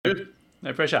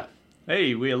No pressure.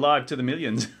 Hey, we're live to the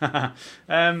millions.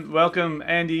 Welcome,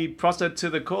 Andy Prosser,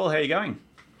 to the call. How are you going?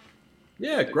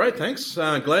 Yeah, great, thanks.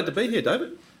 Glad to be here,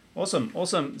 David.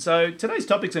 Awesome. So today's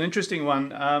topic's an interesting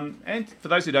one. And for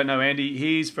those who don't know Andy,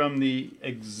 he's from the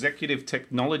Executive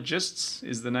Technologists,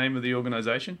 is the name of the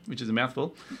organisation, which is a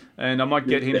mouthful. And I might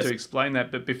get him Yes. to explain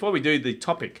that. But before we do the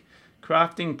topic,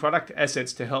 crafting product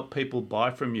assets to help people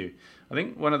buy from you. I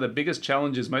think one of the biggest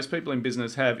challenges most people in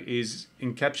business have is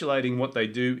encapsulating what they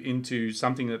do into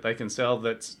something that they can sell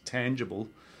that's tangible.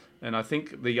 And I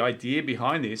think the idea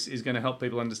behind this is going to help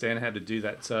people understand how to do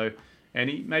that. So,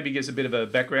 Andy, maybe give us a bit of a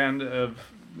background of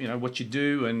what you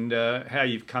do and how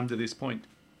you've come to this point.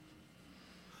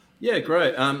 Yeah,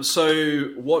 great. So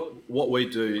what we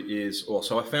do is,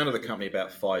 so I founded the company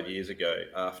about 5 years ago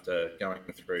after going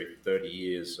through 30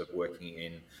 years of working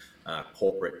in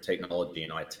corporate technology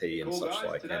and IT and such guys,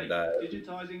 like. today, And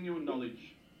digitising your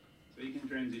knowledge so you can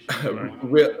transition from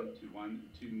one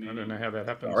to many. I don't know how that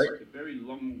happens. Sorry. It's a very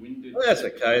long-winded. Well, that's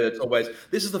okay.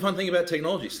 This is the fun thing about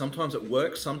technology. Sometimes it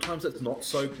works, sometimes it's not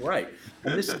so great.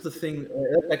 And this is the thing.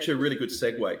 That's actually a really good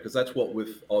segue because that's what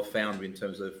I've found in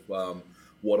terms of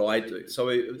what I do.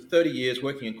 So 30 years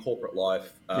working in corporate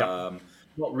life,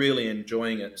 not really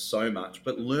enjoying it so much,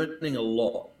 but learning a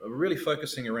lot. Really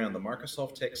focusing around the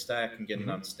Microsoft tech stack and getting an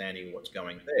understanding of what's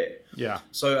going there. Yeah.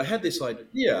 So I had this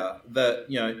idea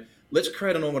that let's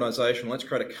create an organization, let's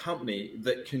create a company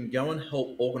that can go and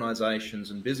help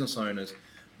organizations and business owners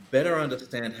better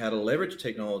understand how to leverage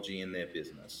technology in their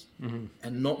business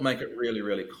and not make it really,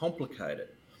 really complicated.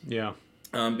 Yeah.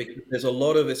 Because there's a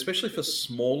lot of, especially for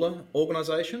smaller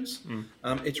organizations,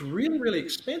 it's really, really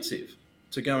expensive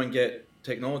to go and get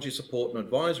technology support and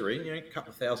advisory, a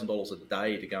couple of $1,000s a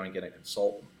day to go and get a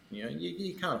consultant.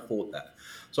 You can't afford that.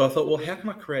 So I thought, well, how can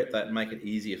I create that and make it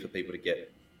easier for people to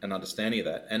get an understanding of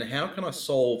that? And how can I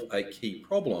solve a key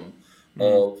problem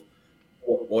of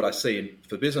what I see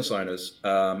for business owners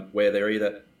where they're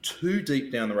either too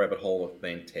deep down the rabbit hole of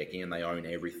being techie and they own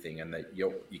everything and that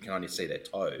you can only see their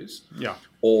toes,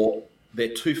 or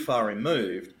they're too far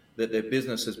removed that their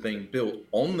business is being built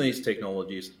on these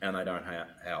technologies and they don't know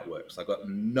how it works. They've got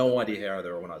no idea how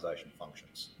their organization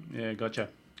functions. Yeah, gotcha.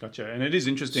 And it is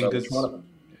interesting because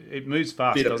it moves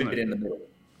fast, doesn't it? In the middle.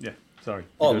 Yeah, sorry.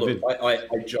 Oh, look, I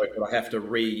joke, but I have to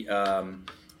relearn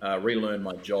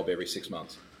my job every 6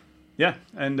 months. Yeah,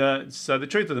 and so the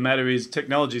truth of the matter is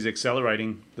technology is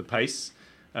accelerating the pace.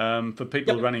 For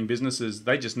people running businesses,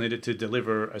 they just need it to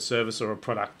deliver a service or a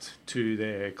product to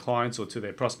their clients or to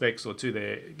their prospects or to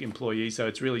their employees. So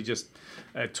it's really just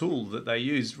a tool that they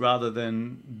use rather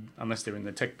than, unless they're in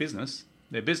the tech business,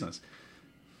 their business.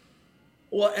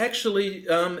 Well, actually,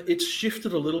 it's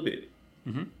shifted a little bit.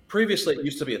 Previously, it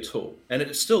used to be a tool, and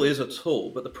it still is a tool.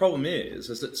 But the problem is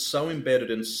it's so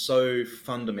embedded and so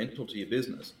fundamental to your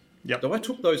business. Yep. So if I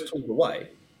took those tools away,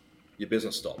 your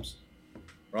business stops,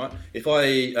 right? If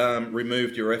I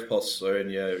removed your FPOS or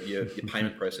your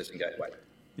payment processing gateway,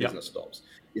 business stops.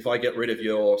 If I get rid of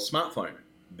your smartphone,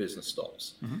 business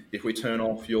stops. If we turn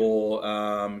off your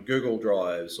Google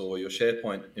Drives or your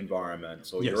SharePoint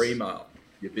environments or your email,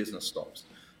 your business stops.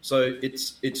 So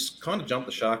it's kind of jumped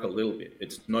the shark a little bit.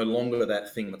 It's no longer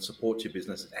that thing that supports your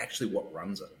business. It's actually what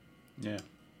runs it.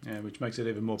 Yeah, which makes it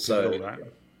even more pivotal, right?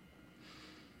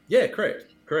 Yeah, correct.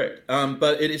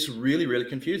 But it is really, really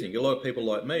confusing. A lot of people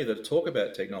like me that talk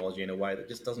about technology in a way that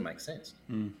just doesn't make sense,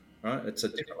 right? It's a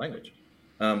different language.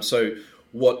 So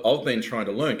what I've been trying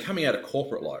to learn coming out of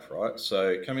corporate life, right?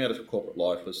 So coming out of corporate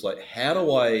life was like, how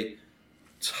do I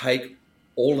take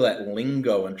all of that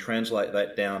lingo and translate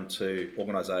that down to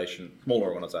smaller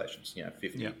organizations,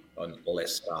 50 or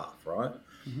less staff, right?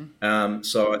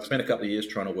 So I spent a couple of years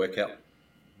trying to work out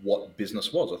what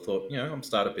business was. I thought, I'm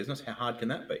starting a business. How hard can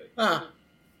that be?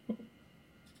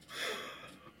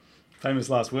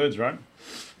 Famous last words, right?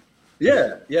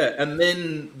 Yeah. And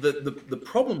then the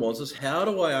problem was how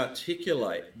do I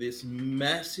articulate this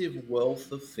massive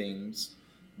wealth of things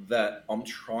that I'm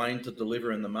trying to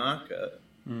deliver in the market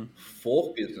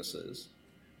for businesses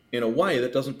in a way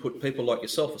that doesn't put people like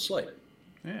yourself asleep?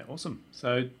 Yeah, awesome.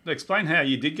 So explain how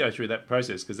you did go through that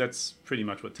process, because that's pretty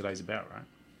much what today's about, right?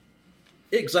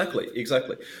 Exactly.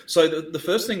 So the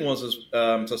first thing was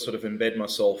to sort of embed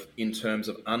myself in terms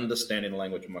of understanding the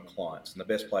language of my clients. And the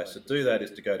best place to do that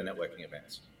is to go to networking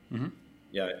events.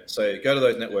 So go to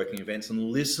those networking events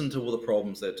and listen to all the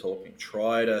problems they're talking.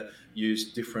 Try to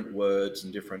use different words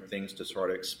and different things to try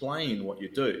to explain what you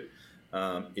do.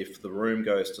 If the room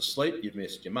goes to sleep, you've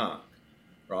missed your mark,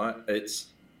 right? It's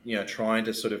trying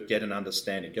to sort of get an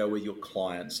understanding, go where your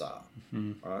clients are,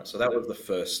 right? So that was the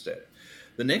first step.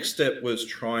 The next step was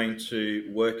trying to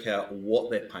work out what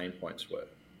their pain points were.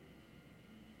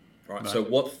 Right? So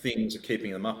what things are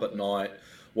keeping them up at night?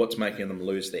 What's making them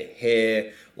lose their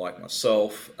hair, like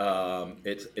myself,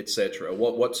 etc.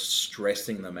 What's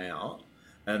stressing them out,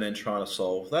 and then trying to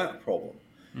solve that problem.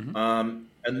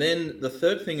 And then the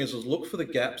third thing is look for the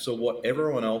gaps of what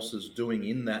everyone else is doing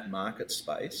in that market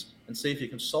space and see if you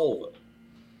can solve it.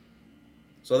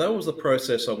 So that was the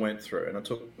process I went through, and it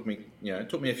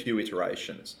took me a few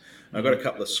iterations. I've got a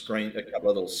couple of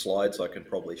little slides I can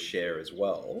probably share as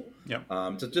well,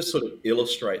 to just sort of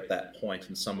illustrate that point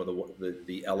and some of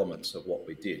the elements of what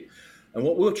we did. And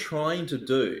what we were trying to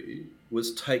do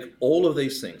was take all of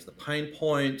these things, the pain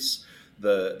points,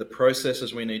 the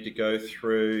processes we need to go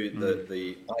through,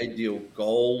 the ideal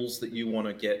goals that you want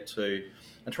to get to,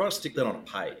 and try to stick that on a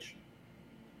page.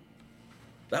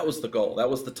 That was the goal. That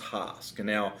was the task. And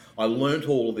now I learned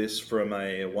all of this from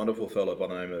a wonderful fellow by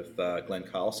the name of Glenn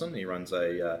Carlson. He runs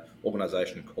a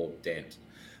organization called Dent.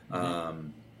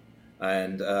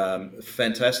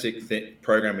 Fantastic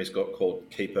program he's got called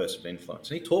Key Person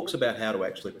Influence. And he talks about how to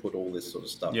actually put all this sort of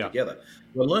stuff together.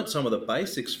 We learned some of the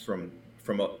basics from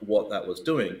what that was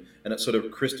doing, and it sort of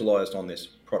crystallized on this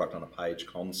product on a page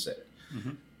concept.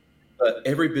 But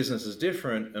every business is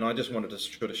different, and I just wanted to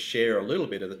sort of share a little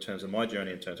bit of the terms of my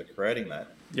journey in terms of creating that,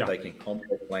 taking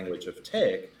complex language of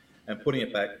tech and putting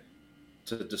it back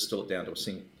to distill it down to a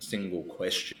single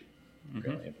question,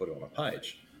 really, and put it on a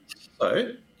page.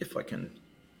 So if I can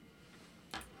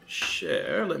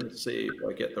share, let me see if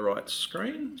I get the right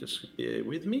screen, just bear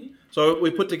with me. So we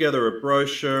put together a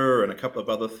brochure and a couple of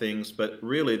other things, but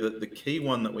really the key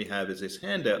one that we have is this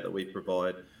handout that we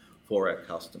provide for our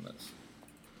customers.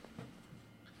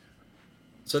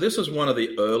 So this is one of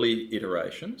the early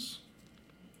iterations.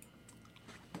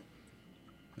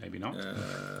 Maybe not.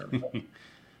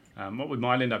 What we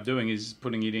might end up doing is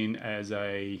putting it in as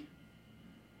a...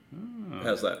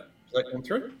 How's that? Has that come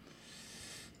through?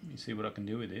 Let me see what I can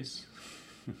do with this.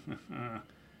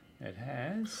 It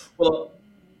has. Well,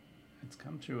 it's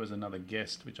come through as another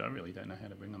guest, which I really don't know how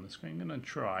to bring on the screen. I'm going to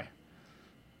try.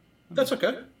 That's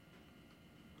okay. Let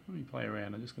me play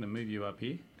around. I'm just going to move you up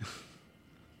here.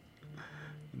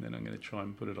 And then I'm going to try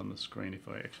and put it on the screen if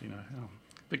I actually know how.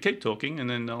 But keep talking, and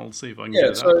then I'll see if I can get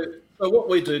it up. So what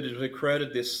we did is we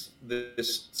created this.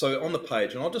 So on the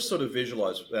page, and I'll just sort of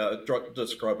visualize,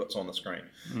 describe what's on the screen.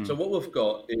 So what we've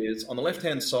got is, on the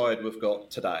left-hand side, we've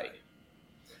got today.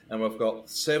 And we've got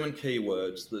 7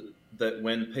 keywords that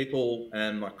when people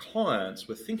and my clients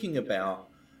were thinking about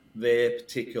their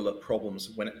particular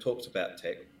problems when it talks about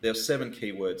tech, there are 7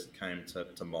 keywords that came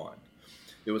to mind.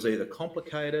 It was either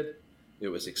complicated, it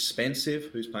was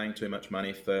expensive, who's paying too much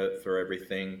money for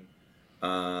everything.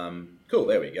 Cool,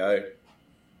 there we go.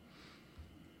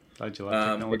 Don't you like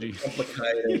technology? It's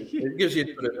complicated. It gives you a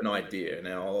bit of an idea.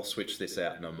 Now, I'll switch this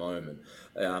out in a moment.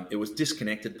 It was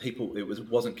disconnected. It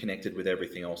wasn't connected with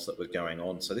everything else that was going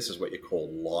on. So this is what you call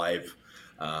live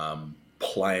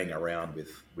playing around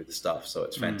with stuff. So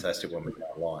it's fantastic when we go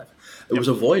live. It was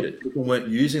avoided. People weren't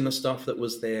using the stuff that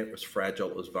was there. It was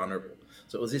fragile. It was vulnerable.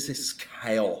 So it was this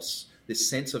chaos, this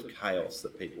sense of chaos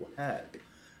that people had.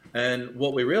 And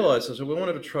what we realized is that we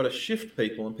wanted to try to shift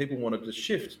people, and people wanted to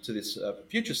shift to this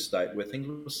future state where things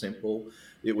were simple,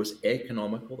 it was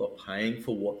economical, they were paying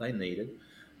for what they needed,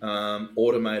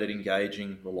 automated,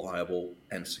 engaging, reliable,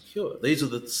 and secure. These are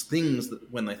the things that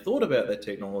when they thought about their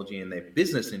technology and their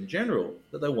business in general,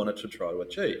 that they wanted to try to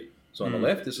achieve. So on the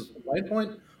left, this is the main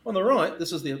point. On the right,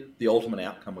 this is the ultimate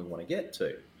outcome we want to get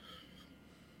to.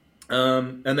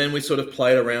 And then we sort of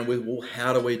played around with, well,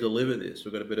 how do we deliver this?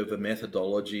 We've got a bit of a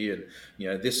methodology, and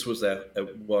this was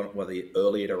one of the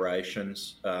early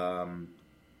iterations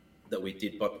that we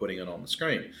did by putting it on the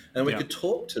screen. And we could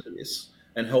talk to this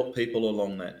and help people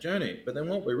along that journey. But then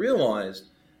what we realized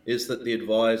is that the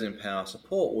advise, empower,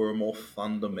 support were a more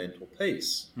fundamental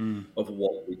piece of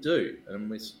what we do.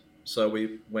 And so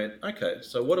we went, okay,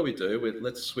 so what do we do?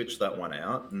 Let's switch that one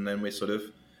out. And then we sort of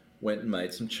went and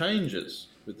made some changes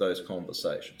with those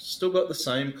conversations. Still got the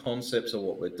same concepts of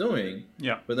what we're doing,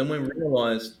 but then we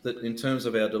realized that in terms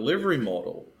of our delivery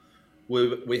model,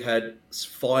 we had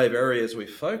 5 areas we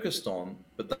focused on,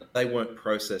 but they weren't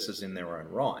processes in their own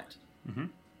right.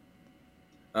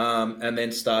 And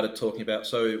then started talking about,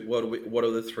 so what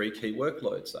are the 3 key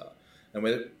workloads are? And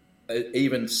we're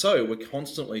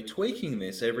constantly tweaking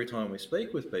this every time we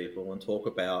speak with people and talk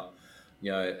about,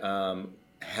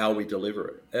 how we deliver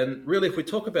it. And really, if we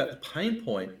talk about the pain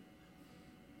point,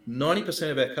 90%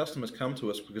 of our customers come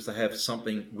to us because they have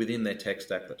something within their tech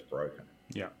stack that's broken.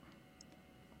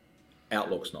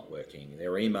 Outlook's not working,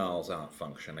 their emails aren't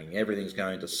functioning, everything's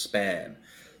going to spam.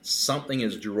 Something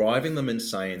is driving them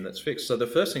insane that's fixed. So the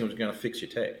first thing is we're going to fix your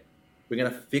tech. We're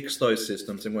going to fix those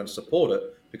systems and we're going to support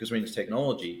it, because when your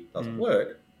technology doesn't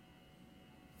work,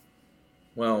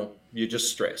 well, you're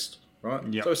just stressed, right?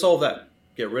 Yep. So we solve that,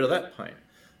 get rid of that pain.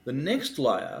 The next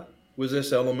layer was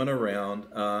this element around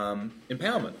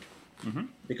empowerment,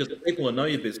 because the people who know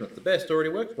your business the best already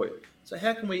work for you. So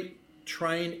how can we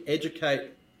train,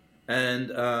 educate, and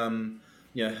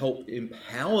help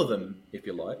empower them, if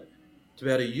you like, to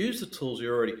be able to use the tools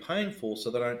you're already paying for, so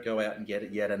they don't go out and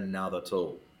get yet another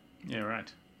tool. Yeah,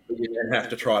 right. That you then have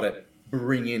to try to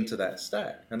bring into that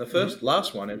stack. And the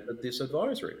last one is this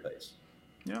advisory piece.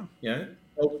 Yeah.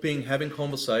 Having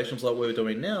conversations like we're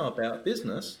doing now about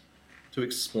business to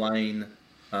explain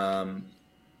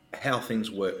how things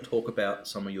work, talk about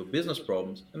some of your business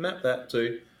problems, and map that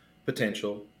to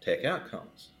potential tech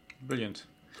outcomes. Brilliant.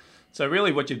 So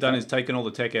really what you've done is taken all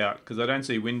the tech out, because I don't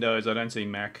see Windows, I don't see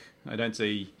Mac, I don't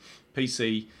see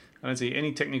PC, I don't see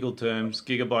any technical terms,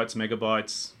 gigabytes,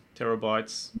 megabytes,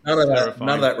 terabytes. None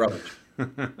of that rubbish.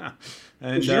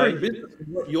 And you're in business,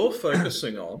 what you're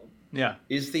focusing on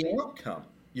is the outcome.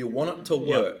 You want it to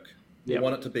work. You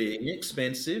want it to be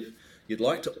inexpensive. You'd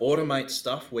like to automate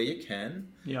stuff where you can.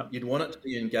 You'd want it to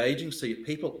be engaging, so your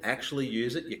people actually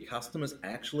use it, your customers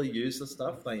actually use the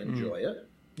stuff, they enjoy it.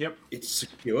 It's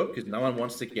secure because no one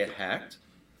wants to get hacked.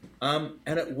 And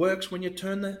it works when you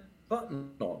turn the button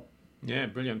on. Yeah,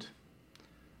 brilliant.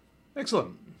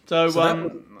 Excellent. So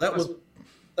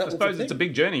I suppose it's a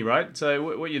big journey, right?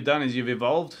 So what you've done is you've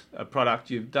evolved a product,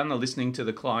 you've done the listening to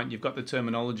the client, you've got the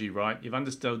terminology right, you've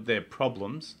understood their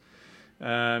problems,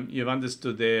 you've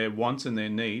understood their wants and their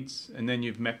needs, and then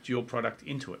you've mapped your product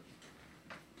into it.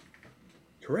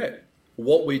 Correct.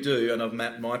 What we do, and I've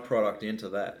mapped my product into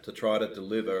that to try to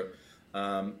deliver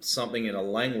something in a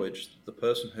language the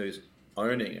person who's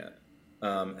owning it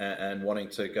and wanting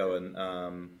to go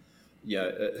and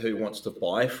who wants to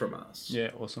buy from us.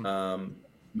 Yeah, awesome.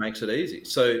 Makes it easy.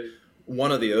 So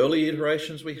one of the early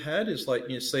iterations we had is like,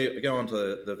 go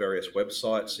onto the various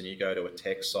websites and you go to a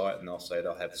tech site and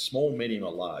they'll have small, medium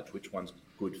or large. Which one's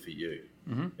good for you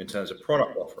in terms of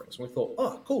product offerings? And we thought,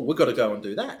 oh, cool, we've got to go and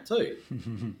do that too.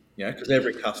 Because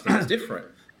every customer is different.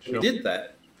 Sure. We did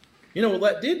that. You know what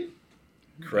that did?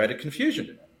 Created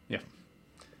confusion. Yeah.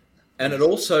 And it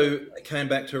also came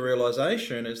back to a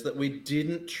realization is that we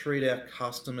didn't treat our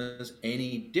customers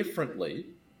any differently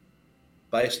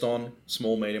based on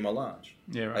small, medium or large.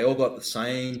 Yeah, right. They all got the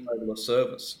same level of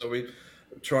service. So we're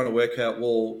trying to work out,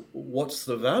 well, what's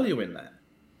the value in that?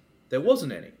 There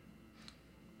wasn't any.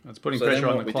 That's putting pressure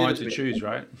on the client to choose,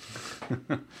 right?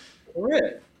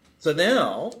 Correct. So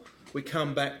now we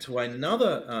come back to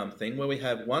another thing where we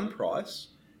have one price.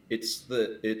 It's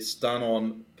done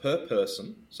on per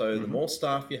person. So the more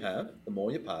staff you have, the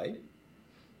more you pay.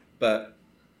 But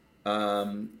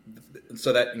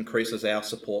so that increases our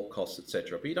support costs,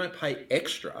 etc. But you don't pay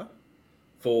extra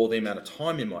for the amount of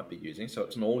time you might be using. So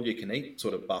it's an all-you-can-eat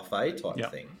sort of buffet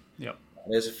type thing. Yep.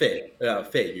 There's a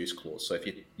fair use clause. So if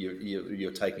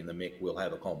you're taking the mick, we'll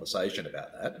have a conversation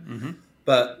about that.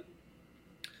 But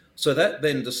so that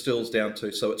then distills down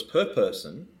to, so it's per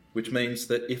person, which means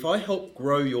that if I help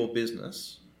grow your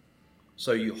business,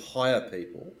 so you hire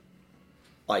people,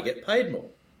 I get paid more.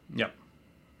 Yep.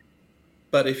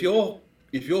 But if your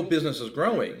business is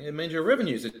growing, it means your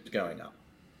revenues are going up.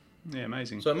 Yeah,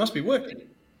 amazing. So it must be working.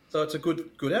 So it's a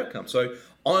good outcome. So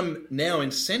I'm now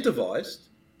incentivized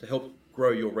to help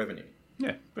grow your revenue.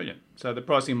 Yeah, brilliant. So the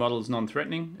pricing model is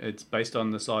non-threatening. It's based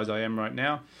on the size I am right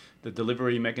now. The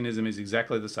delivery mechanism is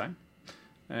exactly the same.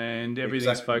 And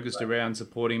everything's focused around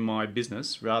supporting my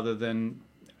business rather than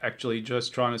actually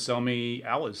just trying to sell me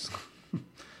hours.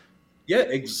 Yeah,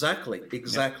 exactly.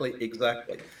 Okay.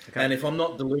 And if I'm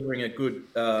not delivering a good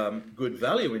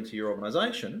value into your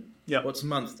organization, what's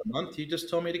month to month? You just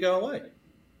tell me to go away.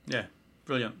 Yeah,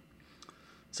 brilliant.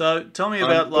 So tell me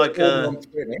about the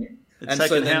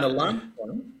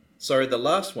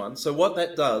last one. So what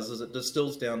that does is it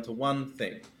distills down to one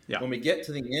thing. Yeah. When we get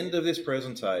to the end of this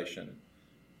presentation,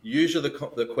 usually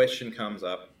the question comes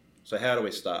up, so how do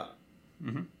we start?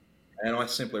 And I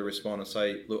simply respond and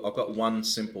say, look, I've got one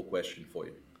simple question for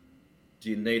you.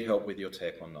 Do you need help with your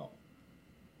tech or not?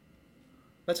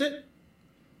 That's it.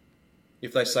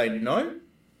 If they say no,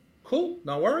 cool,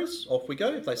 no worries, off we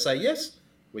go. If they say yes,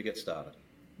 we get started.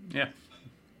 Yeah.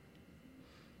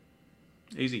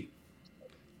 Easy.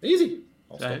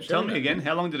 So tell me again,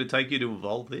 how long did it take you to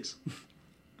evolve this?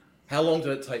 How long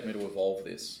did it take me to evolve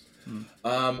this?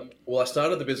 Well, I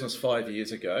started the business 5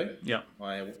 years ago. Yeah.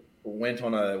 I went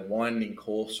on a winding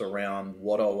course around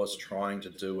what I was trying to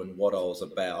do and what I was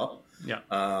about. Yeah.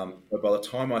 But by the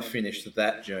time I finished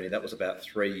that journey, that was about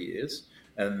 3 years.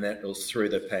 And that was through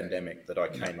the pandemic that I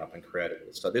came up and created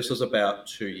it. So this was about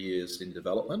 2 years in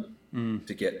development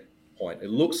to get point. It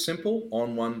looks simple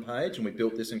on one page, and we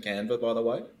built this in Canva, by the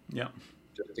way. Yeah.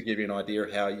 Just to give you an idea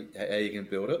of how you can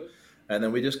build it. And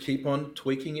then we just keep on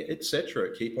tweaking it,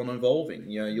 etc. Keep on evolving.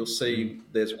 You know, you'll see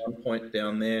there's one point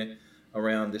down there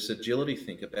around this agility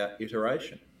thing about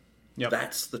iteration. Yep.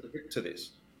 That's the trick to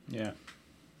this. Yeah.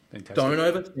 Fantastic. Don't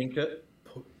overthink it.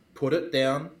 Put it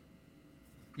down.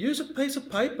 Use a piece of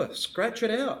paper. Scratch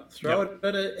it out. Throw it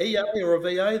at an EA or a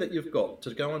VA that you've got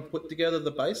to go and put together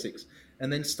the basics,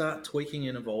 and then start tweaking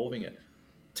and evolving it.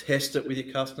 Test it with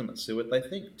your customers. See what they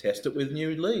think. Test it with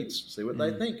new leads. See what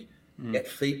they think. Get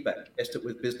feedback. Test it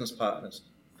with business partners.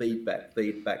 Feedback,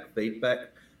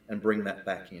 and bring that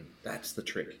back in. That's the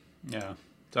trick. Yeah.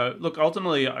 So, look,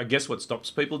 ultimately, I guess what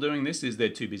stops people doing this is they're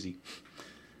too busy.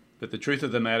 But the truth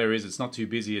of the matter is it's not too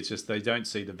busy. It's just they don't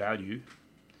see the value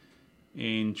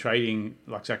in trading,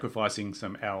 like sacrificing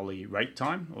some hourly rate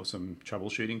time or some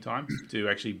troubleshooting time to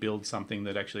actually build something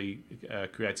that actually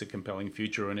creates a compelling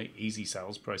future and an easy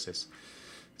sales process.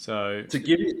 So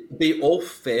to be all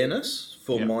fairness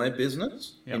for my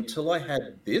business, until I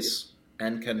had this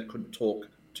and could talk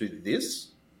to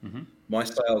this, my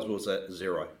sales was at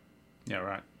 0. Yeah,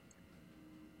 right.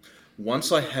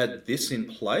 Once I had this in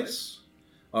place,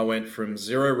 I went from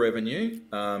 0 revenue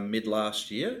mid last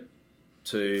year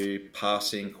to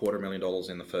passing $250,000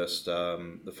 in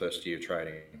the first year of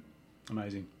trading.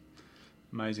 Amazing.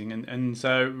 And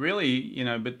so really, you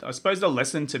know, but I suppose the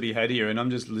lesson to be had here, and I'm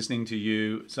just listening to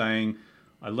you saying,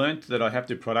 I learned that I have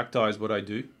to productize what I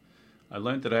do. I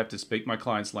learned that I have to speak my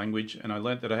client's language, and I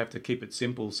learned that I have to keep it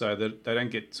simple so that they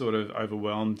don't get sort of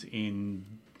overwhelmed in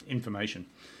information.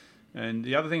 And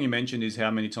the other thing you mentioned is how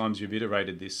many times you've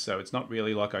iterated this. So it's not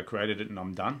really like I created it and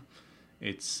I'm done.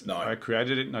 I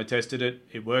created it and I tested it.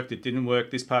 It worked. It didn't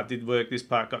work. This part did work. This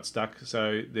part got stuck.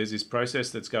 So there's this process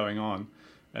that's going on.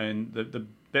 And the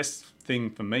best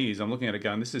thing for me is I'm looking at it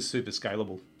going, this is super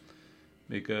scalable.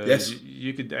 Because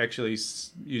you could actually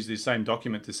use the same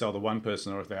document to sell to one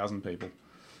person or 1,000 people.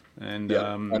 And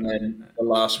and then the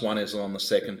last one is on the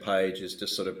second page is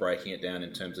just sort of breaking it down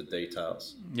in terms of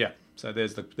details. Yeah. So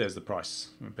there's the price.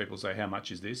 When people say, how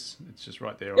much is this? It's just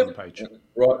right there on the page.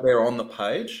 Right there on the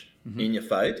page, in your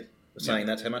face, saying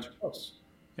that's how much it costs.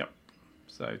 Yep.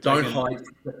 So don't hide.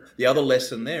 The other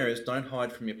lesson there is don't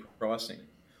hide from your pricing.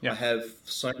 Yep. I have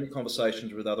so many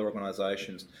conversations with other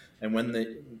organisations, and when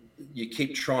you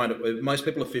keep trying to, most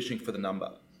people are fishing for the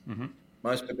number.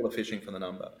 Most people are fishing for the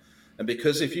number. And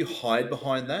because if you hide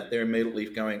behind that, they're immediately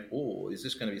going, oh, is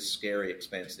this going to be scary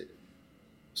expensive?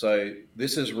 So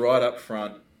this is right up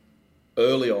front,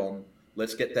 early on.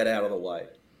 Let's get that out of the way.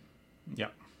 Yeah,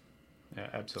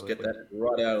 absolutely. Let's get that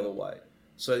right out of the way.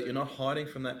 So you're not hiding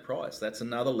from that price. That's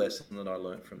another lesson that I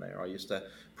learned from there. I used to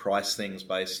price things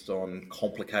based on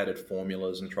complicated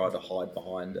formulas and try to hide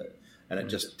behind it, and it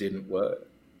just didn't work.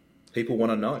 People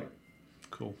want to know.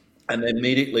 Cool. And then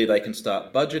immediately they can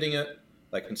start budgeting it.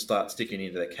 They can start sticking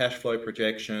into their cash flow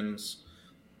projections,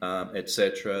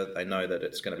 etc. They know that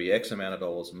it's going to be X amount of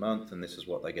dollars a month, and this is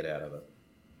what they get out of it.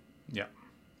 Yeah,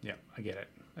 I get it.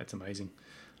 That's amazing.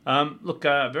 Look,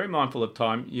 very mindful of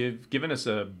time. You've given us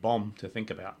a bomb to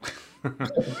think about.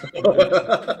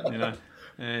 You know,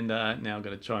 and now I've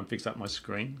got to try and fix up my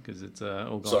screen because it's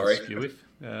all gone skew.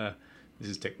 This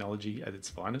is technology at its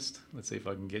finest. Let's see if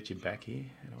I can get you back here.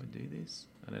 How do I do this?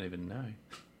 I don't even know.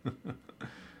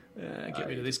 Get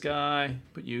rid of this guy,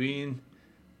 put you in,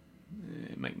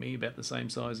 make me about the same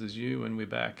size as you when we're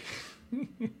back. I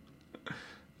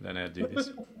don't know how to do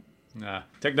this.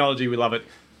 Technology, we love it.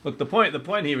 Look, the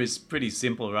point here is pretty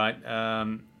simple, right?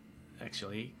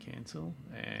 Actually, cancel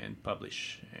and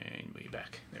publish, and we're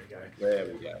back. There we go. There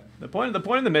we go. The point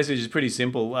of the message is pretty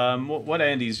simple. What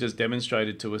Andy's just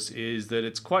demonstrated to us is that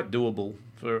it's quite doable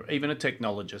for even a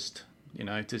technologist, you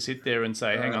know, to sit there and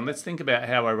say, hang on, let's think about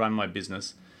how I run my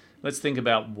business. Let's think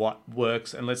about what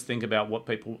works, and let's think about what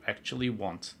people actually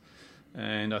want.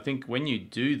 And I think when you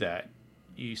do that,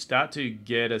 you start to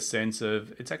get a sense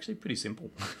of it's actually pretty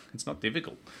simple. It's not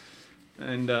difficult.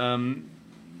 And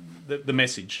the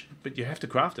message, but you have to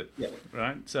craft it,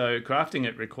 right? So crafting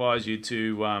it requires you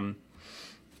to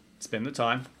spend the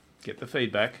time, get the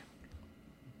feedback.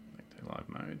 Back to live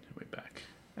mode, we're back.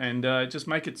 And just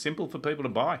make it simple for people to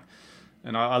buy.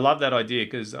 And I love that idea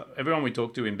because everyone we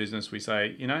talk to in business, we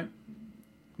say, you know,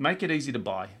 make it easy to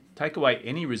buy. take away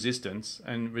any resistance,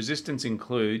 and resistance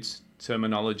includes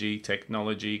terminology,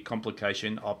 technology,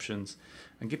 complication, options,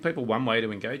 and give people one way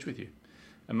to engage with you.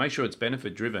 And make sure it's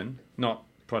benefit driven, not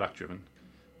product driven,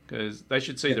 because they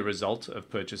should see the result of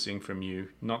purchasing from you,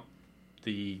 not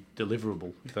the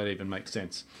deliverable, if that even makes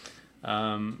sense.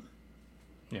 That's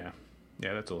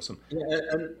awesome. Yeah,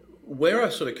 and where I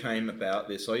sort of came about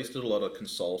this, I used to do a lot of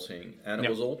consulting, and it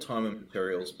was all time and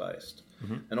materials based.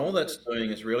 Mm-hmm. And all that's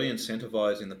doing is really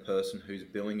incentivizing the person who's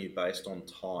billing you based on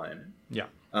time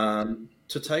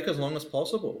to take as long as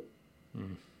possible.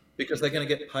 Mm. Because they're going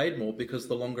to get paid more because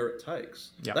the longer it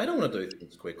takes. Yep. They don't want to do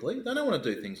things quickly. They don't want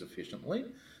to do things efficiently.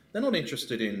 They're not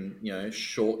interested in,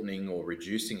 shortening or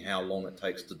reducing how long it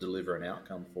takes to deliver an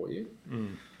outcome for you.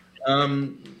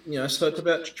 So it's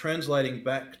about translating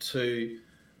back to,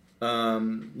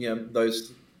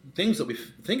 those things that we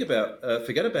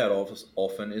forget about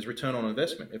often is return on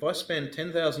investment. If I spend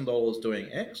 $10,000 doing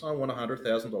X, I want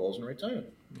 $100,000 in return.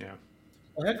 Yeah.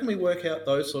 Well, how can we work out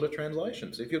those sort of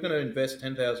translations? If you're going to invest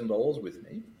 $10,000 with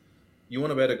me, you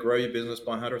want to be able to grow your business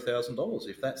by $100,000.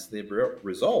 If that's the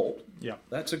result,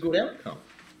 that's a good outcome.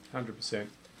 100%.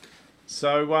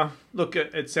 So, look,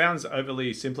 it sounds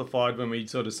overly simplified when we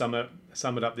sort of sum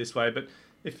it up this way, but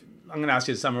if I'm going to ask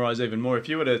you to summarize even more, if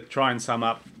you were to try and sum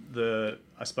up the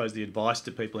advice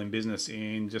to people in business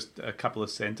in just a couple of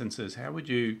sentences, how would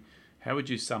you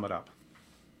sum it up?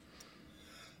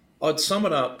 I'd sum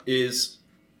it up is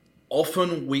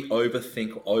often we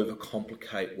overthink,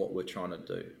 overcomplicate what we're trying to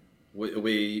do.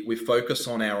 We focus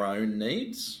on our own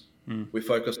needs. We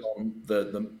focus on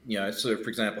the sort of, for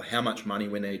example, how much money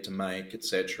we need to make,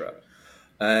 etc.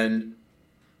 And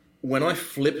when I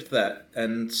flipped that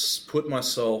and put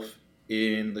myself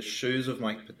in the shoes of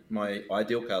my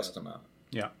ideal customer,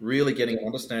 really getting an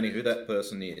understanding who that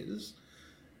person is,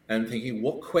 and thinking,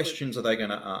 what questions are they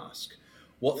going to ask?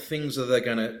 What things are they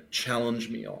going to challenge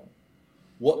me on?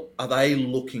 What are they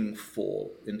looking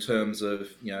for in terms of,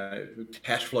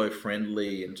 cash flow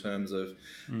friendly, in terms of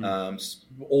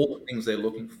all the things they're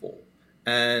looking for?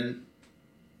 And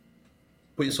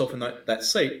put yourself in that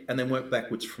seat and then work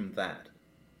backwards from that.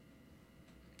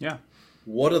 Yeah.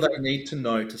 What do they need to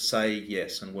know to say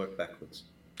yes, and work backwards?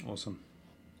 Awesome.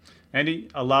 Andy,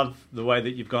 I love the way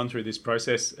that you've gone through this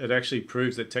process. It actually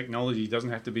proves that technology doesn't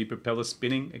have to be propeller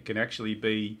spinning. It can actually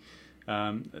be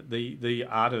the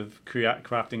art of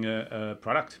crafting a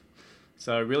product.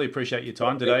 So I really appreciate your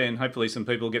time today, and hopefully some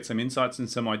people get some insights and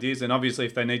some ideas. And obviously,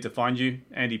 if they need to find you,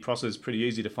 Andy Prosser is pretty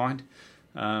easy to find.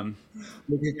 If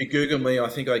you Google me, I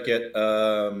think I get 8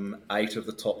 of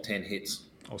the top 10 hits.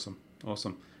 Awesome.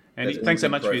 Andy, thanks so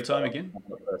much for your time again.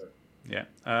 Yeah.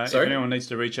 If anyone needs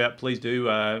to reach out, please do.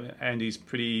 Andy's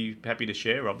pretty happy to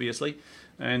share, obviously.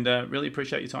 And really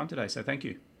appreciate your time today. So thank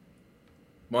you.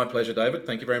 My pleasure, David.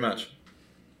 Thank you very much.